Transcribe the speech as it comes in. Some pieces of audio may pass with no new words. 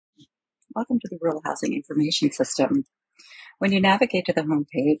Welcome to the Rural Housing Information System. When you navigate to the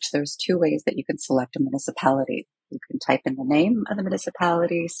homepage, there's two ways that you can select a municipality. You can type in the name of the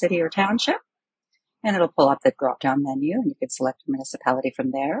municipality, city, or township, and it'll pull up the drop-down menu, and you can select a municipality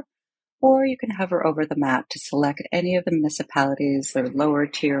from there. Or you can hover over the map to select any of the municipalities, the lower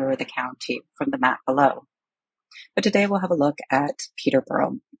tier, or the county from the map below. But today we'll have a look at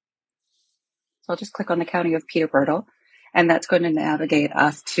Peterborough. So I'll just click on the county of Peterborough, and that's going to navigate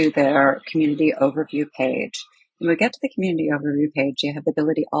us to their community overview page. When we get to the community overview page, you have the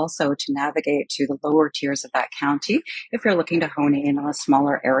ability also to navigate to the lower tiers of that county if you're looking to hone in on a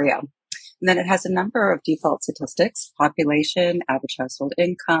smaller area. And then it has a number of default statistics: population, average household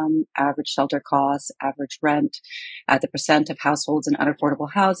income, average shelter costs, average rent, the percent of households in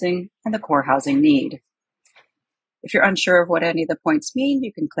unaffordable housing, and the core housing need. If you're unsure of what any of the points mean,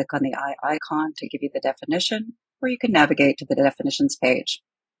 you can click on the eye icon to give you the definition, or you can navigate to the definitions page.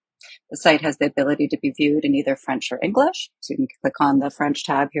 The site has the ability to be viewed in either French or English, so you can click on the French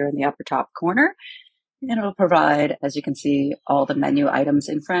tab here in the upper top corner, and it'll provide, as you can see, all the menu items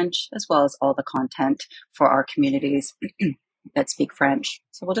in French, as well as all the content for our communities that speak French.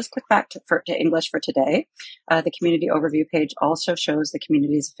 So we'll just click back to English for today. The community overview page also shows the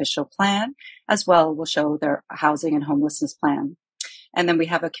community's official plan, as well will show their housing and homelessness plan. And then we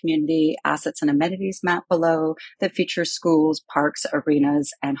have a community assets and amenities map below that features schools, parks,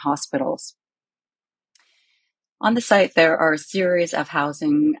 arenas, and hospitals. On the site, there are a series of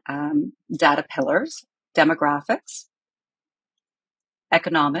housing data pillars: demographics,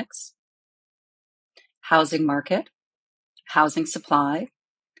 economics, housing market, housing supply,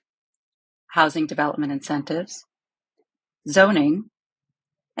 housing development incentives, zoning,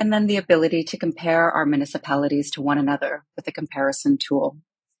 and then the ability to compare our municipalities to one another with the comparison tool.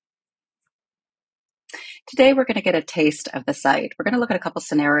 Today, we're going to get a taste of the site. We're going to look at a couple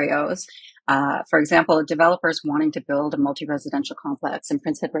scenarios. For example, developers wanting to build a multi-residential complex in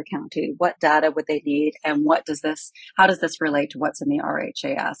Prince Edward County. What data would they need, and how does this relate to what's in the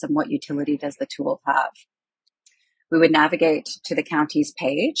RHIS, and what utility does the tool have? We would navigate to the county's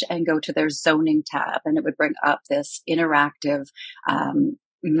page and go to their zoning tab, and it would bring up this interactive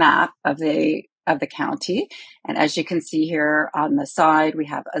map of the county. And as you can see here on the side, we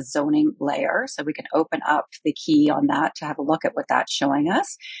have a zoning layer. So we can open up the key on that to have a look at what that's showing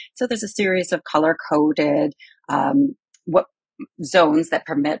us. So there's a series of color-coded zones that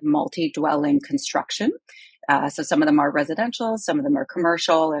permit multi-dwelling construction. So some of them are residential, some of them are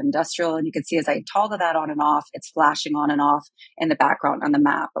commercial, industrial, and you can see as I toggle that on and off, it's flashing on and off in the background on the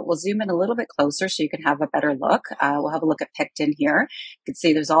map. But we'll zoom in a little bit closer so you can have a better look. We'll have a look at Picton here. You can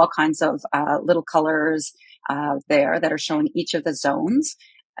see there's all kinds of little colors there that are showing each of the zones.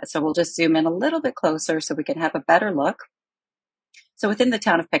 So we'll just zoom in a little bit closer so we can have a better look. So within the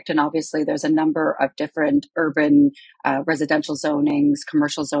town of Picton, obviously, there's a number of different urban residential zonings,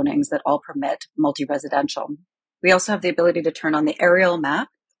 commercial zonings that all permit multi-residential. We also have the ability to turn on the aerial map.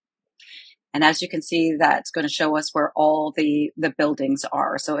 And as you can see, that's going to show us where all the buildings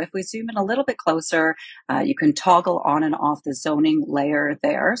are. So if we zoom in a little bit closer, you can toggle on and off the zoning layer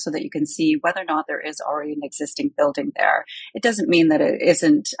there so that you can see whether or not there is already an existing building there. It doesn't mean that it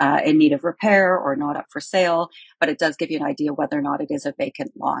isn't in need of repair or not up for sale, but it does give you an idea whether or not it is a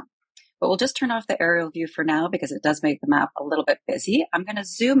vacant lot. But we'll just turn off the aerial view for now because it does make the map a little bit busy. I'm going to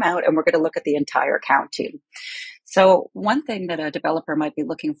zoom out and we're going to look at the entire county. So one thing that a developer might be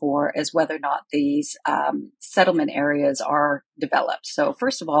looking for is whether or not these settlement areas are developed. So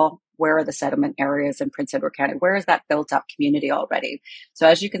first of all, where are the settlement areas in Prince Edward County? Where is that built up community already? So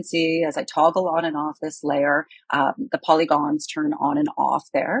as you can see, as I toggle on and off this layer, the polygons turn on and off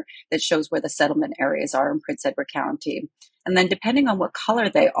there. That shows where the settlement areas are in Prince Edward County. And then depending on what color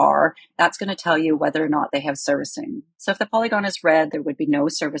they are, that's going to tell you whether or not they have servicing. So if the polygon is red, there would be no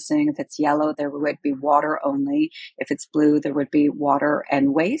servicing. If it's yellow, there would be water only. If it's blue, there would be water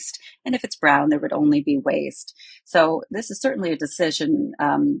and waste. And if it's brown, there would only be waste. So this is certainly a decision,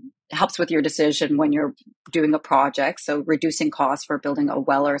 helps with your decision when you're doing a project. So reducing costs for building a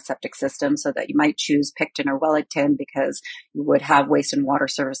well or a septic system so that you might choose Picton or Wellington because you would have waste and water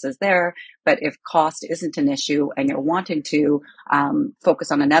services there. But if cost isn't an issue and you're wanting to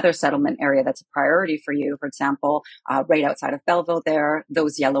focus on another settlement area that's a priority for you, for example, right outside of Belleville there,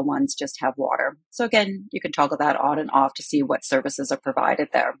 those yellow ones just have water. So again, you can toggle that on and off to see what services are provided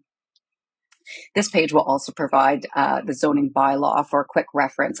there. This page will also provide the zoning bylaw for a quick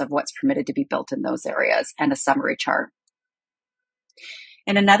reference of what's permitted to be built in those areas and a summary chart.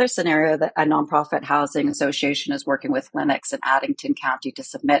 In another scenario, that a nonprofit housing association is working with Lennox and Addington County to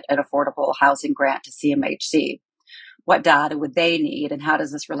submit an affordable housing grant to CMHC. what data would they need, and how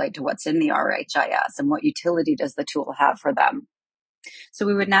does this relate to what's in the RHIS, and what utility does the tool have for them? So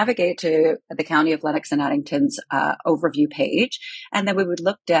we would navigate to the County of Lennox and Addington's overview page, and then we would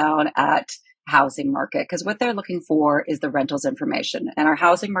look down at housing market, because what they're looking for is the rentals information. And our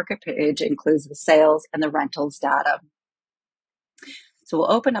housing market page includes the sales and the rentals data. So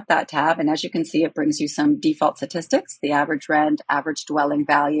we'll open up that tab, and as you can see, it brings you some default statistics, the average rent, average dwelling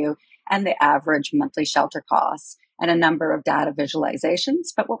value, and the average monthly shelter costs, and a number of data visualizations.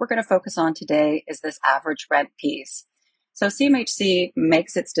 But what we're going to focus on today is this average rent piece. So CMHC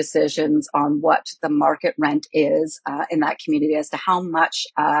makes its decisions on what the market rent is in that community as to how much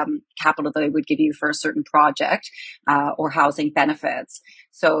capital they would give you for a certain project or housing benefits.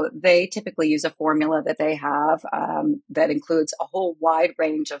 So they typically use a formula that they have that includes a whole wide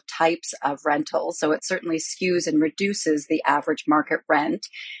range of types of rentals. So it certainly skews and reduces the average market rent.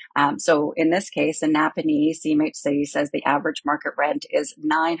 So in this case, in Napanee, CMHC says the average market rent is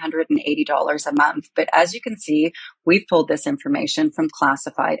 $980 a month. But as you can see, we've pulled this information from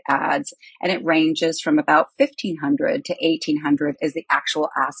classified ads, and it ranges from about $1,500 to $1,800 is the actual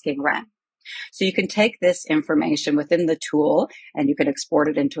asking rent. So you can take this information within the tool and you can export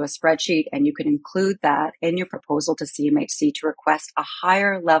it into a spreadsheet, and you can include that in your proposal to CMHC to request a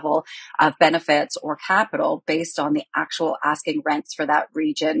higher level of benefits or capital based on the actual asking rents for that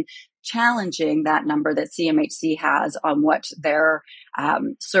region, challenging that number that CMHC has on what their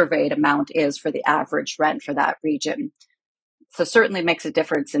surveyed amount is for the average rent for that region. So certainly makes a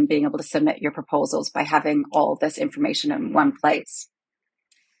difference in being able to submit your proposals by having all this information in one place.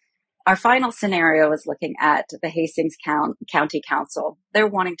 Our final scenario is looking at the Hastings County Council. They're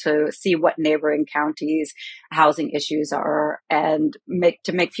wanting to see what neighboring counties' housing issues are and make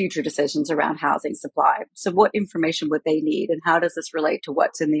future decisions around housing supply. So what information would they need, and how does this relate to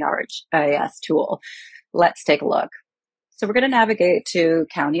what's in the RHIS tool? Let's take a look. So we're going to navigate to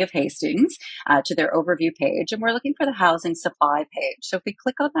County of Hastings, to their overview page, and we're looking for the housing supply page. So if we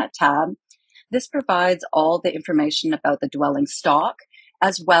click on that tab, this provides all the information about the dwelling stock,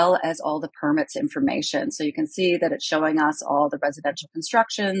 as well as all the permits information. So you can see that it's showing us all the residential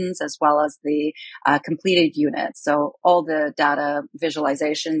constructions as well as the completed units. So all the data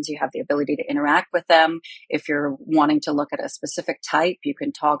visualizations, you have the ability to interact with them. If you're wanting to look at a specific type, you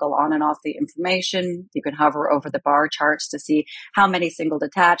can toggle on and off the information. You can hover over the bar charts to see how many single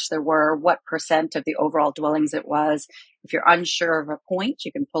detached there were, what percent of the overall dwellings it was. If you're unsure of a point,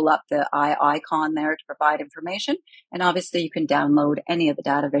 you can pull up the eye icon there to provide information. And obviously you can download any of the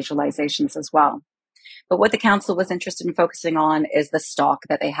data visualizations as well. But what the council was interested in focusing on is the stock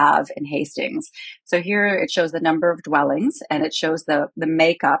that they have in Hastings. So here it shows the number of dwellings, and it shows the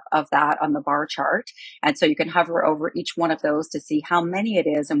makeup of that on the bar chart. And so you can hover over each one of those to see how many it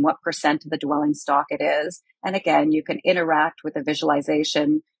is and what percent of the dwelling stock it is. And again, you can interact with the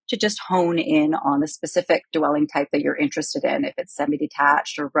visualization to just hone in on the specific dwelling type that you're interested in, if it's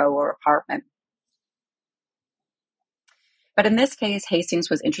semi-detached or row or apartment. But in this case, Hastings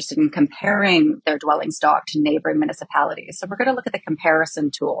was interested in comparing their dwelling stock to neighboring municipalities. So we're going to look at the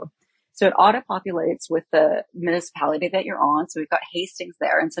comparison tool. So it auto-populates with the municipality that you're on. So we've got Hastings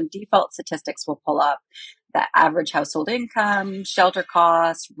there, and some default statistics will pull up: the average household income, shelter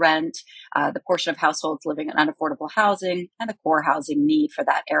costs, rent, the portion of households living in unaffordable housing, and the core housing need for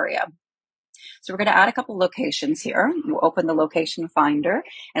that area. So we're going to add a couple locations here. We'll open the location finder,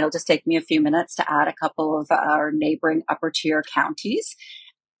 and it'll just take me a few minutes to add a couple of our neighboring upper tier counties.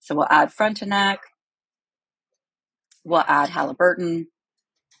 So we'll add Frontenac. We'll add Haliburton.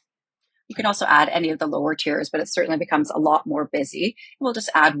 You can also add any of the lower tiers, but it certainly becomes a lot more busy. We'll just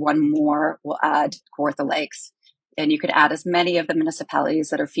add one more. We'll add Kawartha Lakes. And you can add as many of the municipalities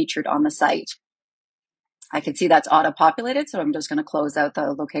that are featured on the site. I can see that's auto-populated, so I'm just going to close out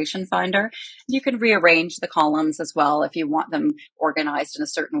the location finder. You can rearrange the columns as well if you want them organized in a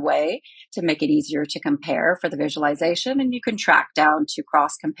certain way to make it easier to compare for the visualization, and you can track down to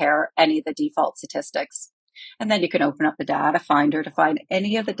cross-compare any of the default statistics. And then you can open up the data finder to find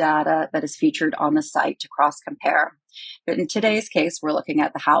any of the data that is featured on the site to cross-compare. But in today's case, we're looking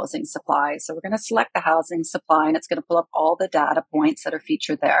at the housing supply. So we're going to select the housing supply, and it's going to pull up all the data points that are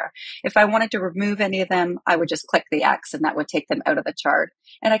featured there. If I wanted to remove any of them, I would just click the X, and that would take them out of the chart.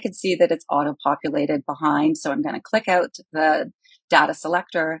 And I can see that it's auto-populated behind. So I'm going to click out the data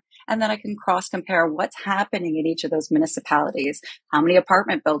selector, and then I can cross-compare what's happening in each of those municipalities. How many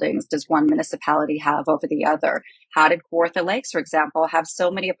apartment buildings does one municipality have over the other? How did Kawartha Lakes, for example, have so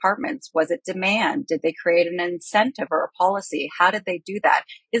many apartments? Was it demand? Did they create an incentive or a policy? How did they do that?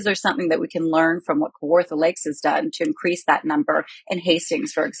 Is there something that we can learn from what Kawartha Lakes has done to increase that number in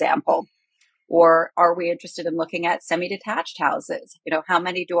Hastings, for example? Or are we interested in looking at semi-detached houses? How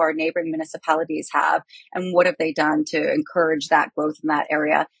many do our neighboring municipalities have? And what have they done to encourage that growth in that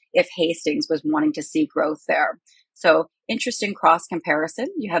area if Hastings was wanting to see growth there? So interesting cross comparison.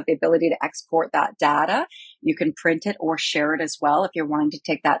 You have the ability to export that data. You can print it or share it as well if you're wanting to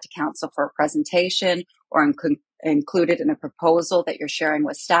take that to council for a presentation or include it in a proposal that you're sharing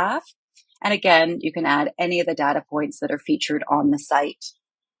with staff. And again, you can add any of the data points that are featured on the site.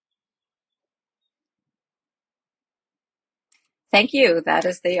 Thank you. That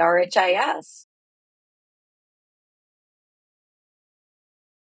is the RHIS.